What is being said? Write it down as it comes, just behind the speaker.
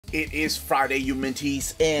It is Friday, you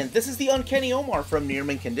minties, and this is the Uncanny Omar from Near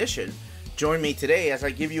Mint Condition. Join me today as I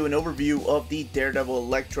give you an overview of the Daredevil,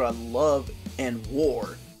 Elektra, Love and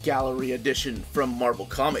War Gallery Edition from Marvel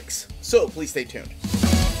Comics. So please stay tuned.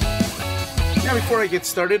 Now before I get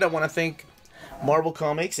started, I want to thank Marvel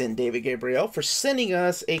Comics and David Gabriel for sending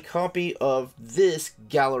us a copy of this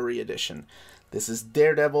Gallery Edition. This is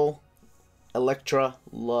Daredevil, Elektra,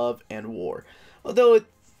 Love and War. Although it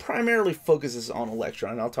primarily focuses on Elektra,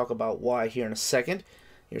 and I'll talk about why here in a second.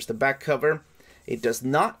 Here's the back cover. It does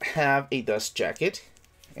not have a dust jacket,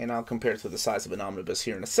 and I'll compare it to the size of an omnibus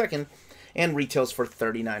here in a second, and retails for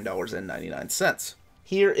 $39.99.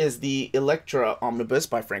 Here is the Elektra omnibus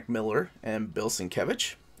by Frank Miller and Bill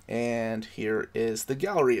Sienkiewicz, and here is the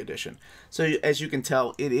Gallery Edition. So as you can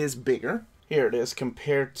tell, it is bigger. Here it is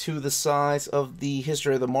compared to the size of the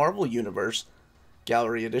History of the Marvel Universe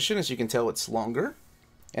Gallery Edition. As you can tell, it's longer.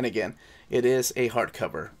 And again, it is a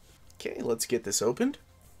hardcover. Okay, let's get this opened.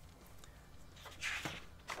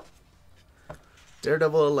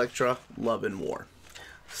 Daredevil, Elektra, Love and War.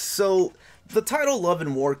 So, the title Love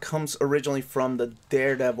and War comes originally from the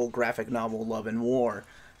Daredevil graphic novel Love and War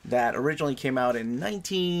that originally came out in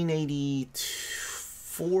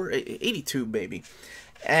 1982 maybe.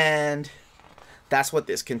 And that's what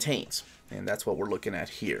this contains. And that's what we're looking at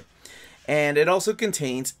here. And it also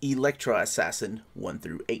contains Elektra Assassin 1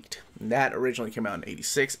 through 8. That originally came out in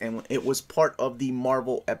 86, and it was part of the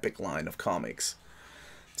Marvel Epic line of comics.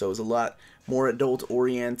 So it was a lot more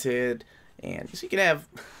adult-oriented, and so you can have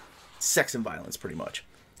sex and violence, pretty much.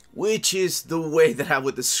 Which is the way that I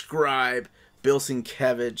would describe Bill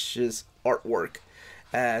Sienkiewicz's artwork,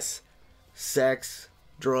 as sex,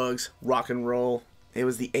 drugs, rock and roll. It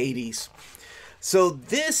was the 80s. So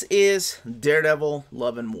this is Daredevil,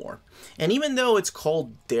 Love and War. And even though it's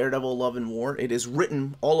called Daredevil, Love and War, it is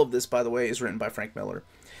written, all of this, by the way, is written by Frank Miller.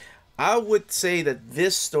 I would say that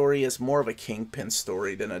this story is more of a Kingpin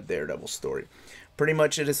story than a Daredevil story. Pretty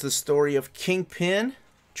much it is the story of Kingpin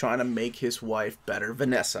trying to make his wife better.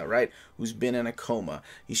 Vanessa, right? Who's been in a coma.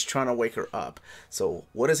 He's trying to wake her up. So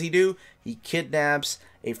what does he do? He kidnaps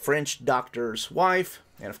a French doctor's wife.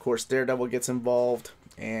 And of course Daredevil gets involved.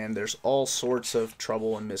 And there's all sorts of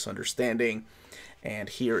trouble and misunderstanding. And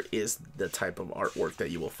here is the type of artwork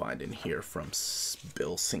that you will find in here from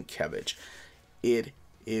Bill Sienkiewicz. It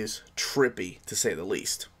is trippy, to say the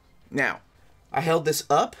least. Now, I held this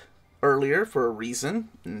up earlier for a reason,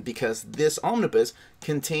 because this omnibus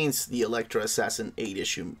contains the Elektra Assassin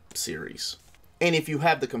 8-issue series. And if you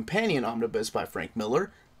have the companion omnibus by Frank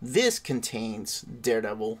Miller, this contains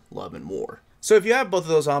Daredevil, Love and War. So if you have both of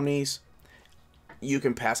those omnis, you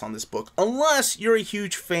can pass on this book, unless you're a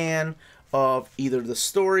huge fan of either the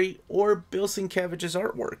story or Bill Sienkiewicz's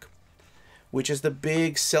artwork, which is the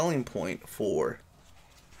big selling point for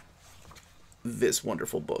this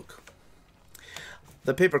wonderful book.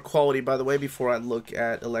 The paper quality, by the way, before I look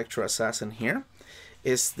at Elektra Assassin here,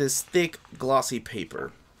 is this thick, glossy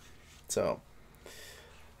paper. So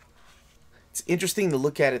it's interesting to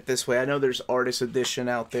look at it this way. I know there's artist edition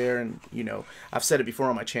out there, and you know, I've said it before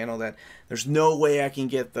on my channel that there's no way I can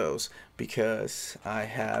get those because I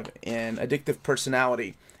have an addictive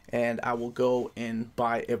personality and I will go and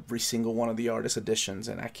buy every single one of the artist editions,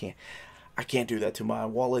 and I can't do that to my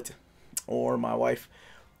wallet or my wife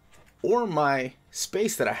or my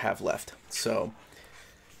space that I have left. So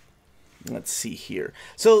let's see here.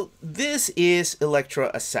 So this is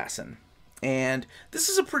Elektra Assassin. And this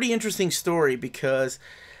is a pretty interesting story because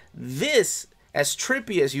this, as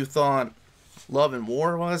trippy as you thought Love and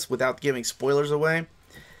War was, without giving spoilers away,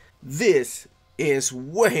 this is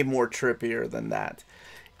way more trippier than that.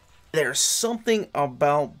 There's something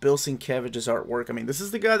about Bill Sienkiewicz's artwork. I mean, this is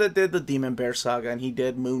the guy that did the Demon Bear Saga, and he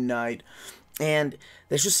did Moon Knight. And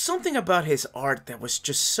there's just something about his art that was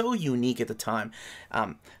just so unique at the time.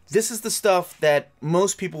 This is the stuff that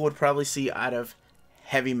most people would probably see out of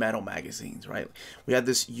heavy metal magazines, right? We had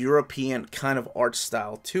this European kind of art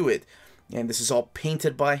style to it, and this is all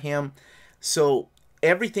painted by him. So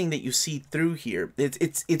everything that you see through here,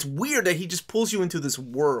 it's weird that he just pulls you into this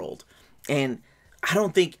world, and I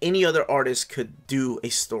don't think any other artist could do a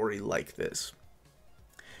story like this.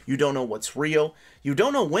 You don't know what's real. You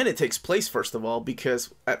don't know when it takes place, first of all,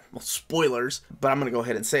 because, well, spoilers, but I'm going to go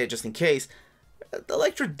ahead and say it just in case.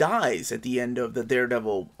 Elektra dies at the end of the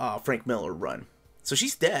Daredevil Frank Miller run. So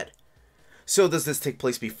she's dead. So does this take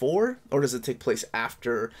place before, or does it take place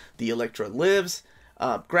after the Elektra Lives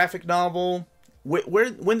graphic novel?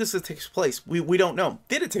 When does it take place? We don't know.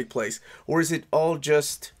 Did it take place, or is it all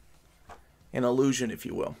just an illusion, if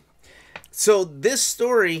you will? So this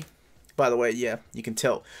story By the way, yeah, you can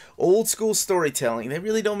tell. Old school storytelling. They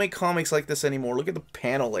really don't make comics like this anymore. Look at the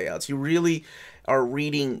panel layouts. You really are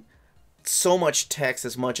reading so much text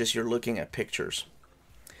as much as you're looking at pictures.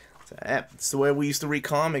 So, it's the way we used to read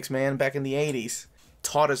comics, man, back in the 80s.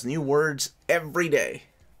 Taught us new words every day.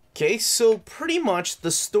 Okay, so pretty much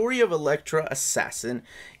the story of Elektra Assassin,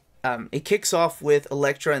 it kicks off with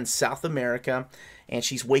Elektra in South America, and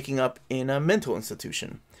she's waking up in a mental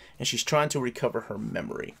institution, and she's trying to recover her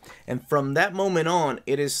memory. And from that moment on,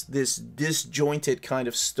 it is this disjointed kind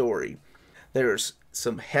of story. There's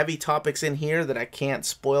some heavy topics in here that I can't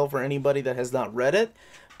spoil for anybody that has not read it,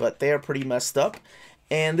 but they are pretty messed up.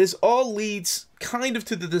 And this all leads kind of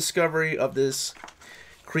to the discovery of this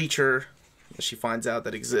creature that she finds out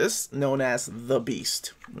that exists, known as the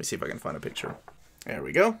Beast. Let me see if I can find a picture. There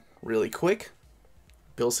we go. Really quick.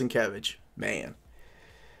 Bill Sienkiewicz. Man.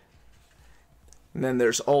 And then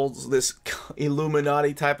there's all this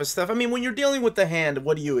Illuminati type of stuff. I mean, when you're dealing with the Hand,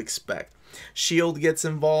 what do you expect? S.H.I.E.L.D. gets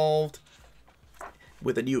involved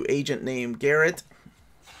with a new agent named Garrett,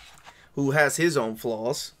 who has his own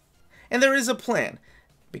flaws. And there is a plan,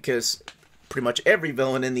 because pretty much every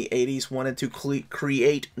villain in the 80s wanted to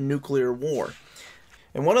create nuclear war.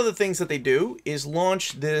 And one of the things that they do is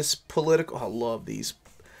launch this political... I love these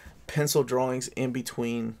pencil drawings in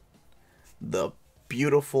between the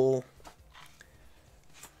beautiful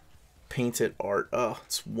painted art. Oh,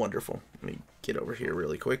 it's wonderful. Let me get over here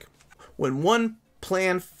really quick. When one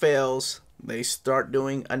plan fails, they start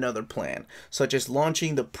doing another plan, such as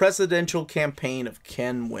launching the presidential campaign of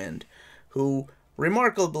Ken Wind, who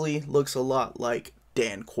remarkably looks a lot like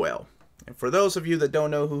Dan Quayle. And for those of you that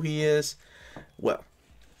don't know who he is, well,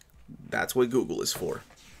 that's what Google is for.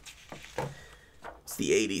 It's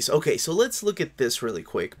the 80s. Okay, so let's look at this really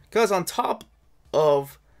quick, because on top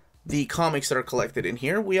of the comics that are collected in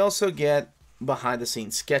here, we also get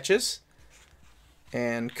behind-the-scenes sketches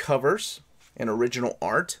and covers and original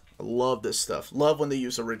art. I love this stuff. Love when they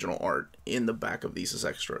use original art in the back of these as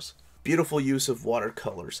extras. Beautiful use of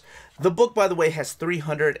watercolors. The book, by the way, has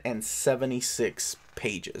 376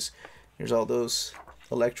 pages. Here's all those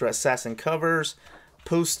Elektra Assassin covers,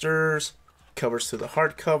 posters, covers to the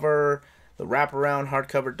hardcover, the wraparound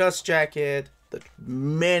hardcover dust jacket, the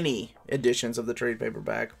many editions of the trade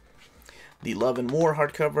paperback, the Love and War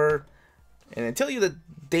hardcover, and I tell you the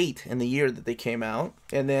date and the year that they came out,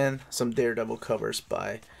 and then some Daredevil covers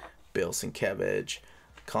by Bill Sienkiewicz,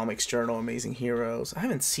 Comics Journal, Amazing Heroes. I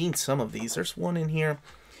haven't seen some of these. There's one in here.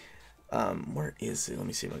 Where is it? Let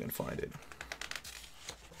me see if I can find it.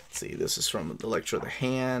 Let's see. This is from Elektra the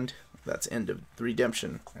Hand. That's End of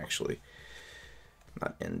Redemption, actually.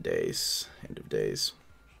 Not End Days. End of Days.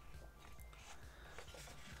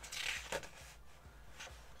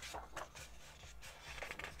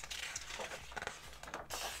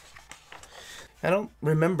 I don't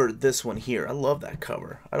remember this one here. I love that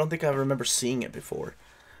cover. I don't think I remember seeing it before.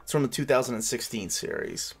 It's from the 2016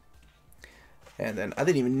 series. And then I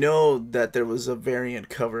didn't even know that there was a variant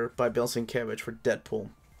cover by Bill Sienkiewicz for Deadpool.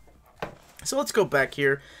 So let's go back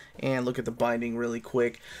here and look at the binding really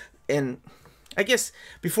quick. And I guess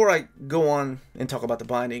before I go on and talk about the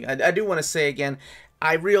binding, I do want to say again,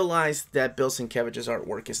 I realize that Bill Sienkiewicz's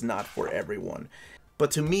artwork is not for everyone. But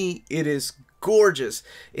to me, it is gorgeous.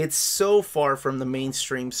 It's so far from the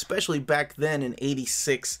mainstream, especially back then in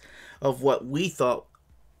 '86, of what we thought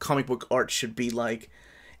comic book art should be like.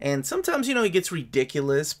 And sometimes, you know, it gets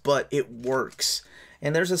ridiculous, but it works.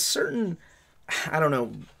 And there's a certain, I don't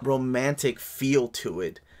know, romantic feel to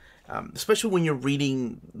it. Especially when you're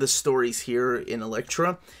reading the stories here in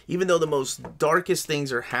Elektra. Even though the most darkest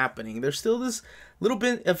things are happening, there's still this little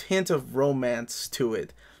bit of hint of romance to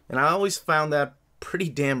it. And I always found that pretty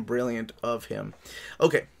damn brilliant of him.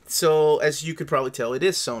 Okay, so as you could probably tell, it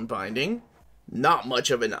is sewn binding. Not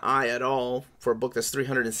much of an eye at all for a book that's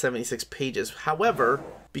 376 pages. However,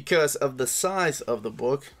 because of the size of the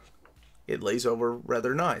book, it lays over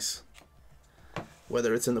rather nice.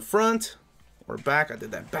 Whether it's in the front or back, I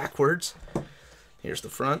did that backwards. Here's the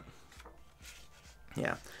front.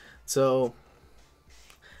 Yeah, so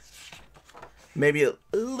maybe a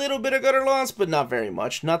little bit of gutter loss, but not very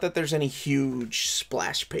much. Not that there's any huge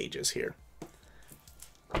splash pages here.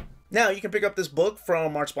 Now, you can pick up this book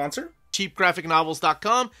from our sponsor,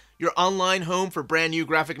 CheapGraphicNovels.com, your online home for brand new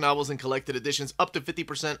graphic novels and collected editions up to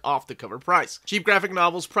 50% off the cover price. Cheap Graphic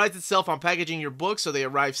Novels prides itself on packaging your books so they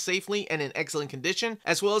arrive safely and in excellent condition,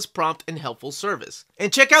 as well as prompt and helpful service.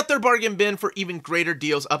 And check out their bargain bin for even greater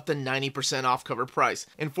deals up to 90% off cover price.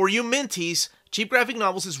 And for you Minties, Cheap Graphic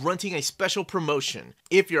Novels is running a special promotion.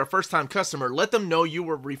 If you're a first-time customer, let them know you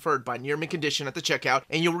were referred by Near Mint Condition at the checkout,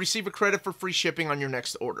 and you'll receive a credit for free shipping on your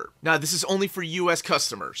next order. Now, this is only for U.S.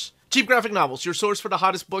 customers. Cheap Graphic Novels, your source for the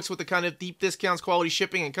hottest books with the kind of deep discounts, quality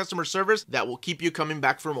shipping, and customer service that will keep you coming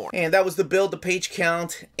back for more. And that was the build, the page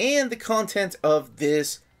count, and the content of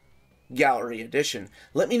this Gallery Edition.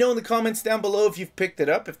 Let me know in the comments down below if you've picked it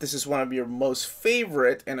up, if this is one of your most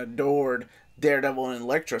favorite and adored Daredevil and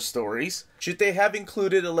Elektra stories. Should they have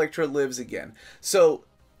included Elektra Lives Again? So,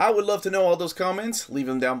 I would love to know all those comments. Leave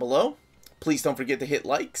them down below. Please don't forget to hit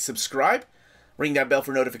like, subscribe, ring that bell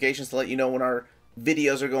for notifications to let you know when our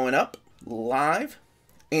videos are going up live.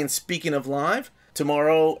 And speaking of live,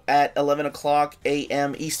 tomorrow at 11 o'clock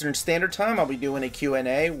a.m. Eastern Standard Time, I'll be doing a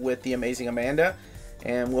Q&A with the amazing Amanda.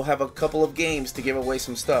 And we'll have a couple of games to give away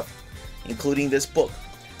some stuff, including this book.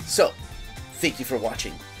 So, thank you for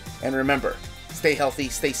watching. And remember, stay healthy,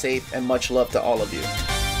 stay safe, and much love to all of you.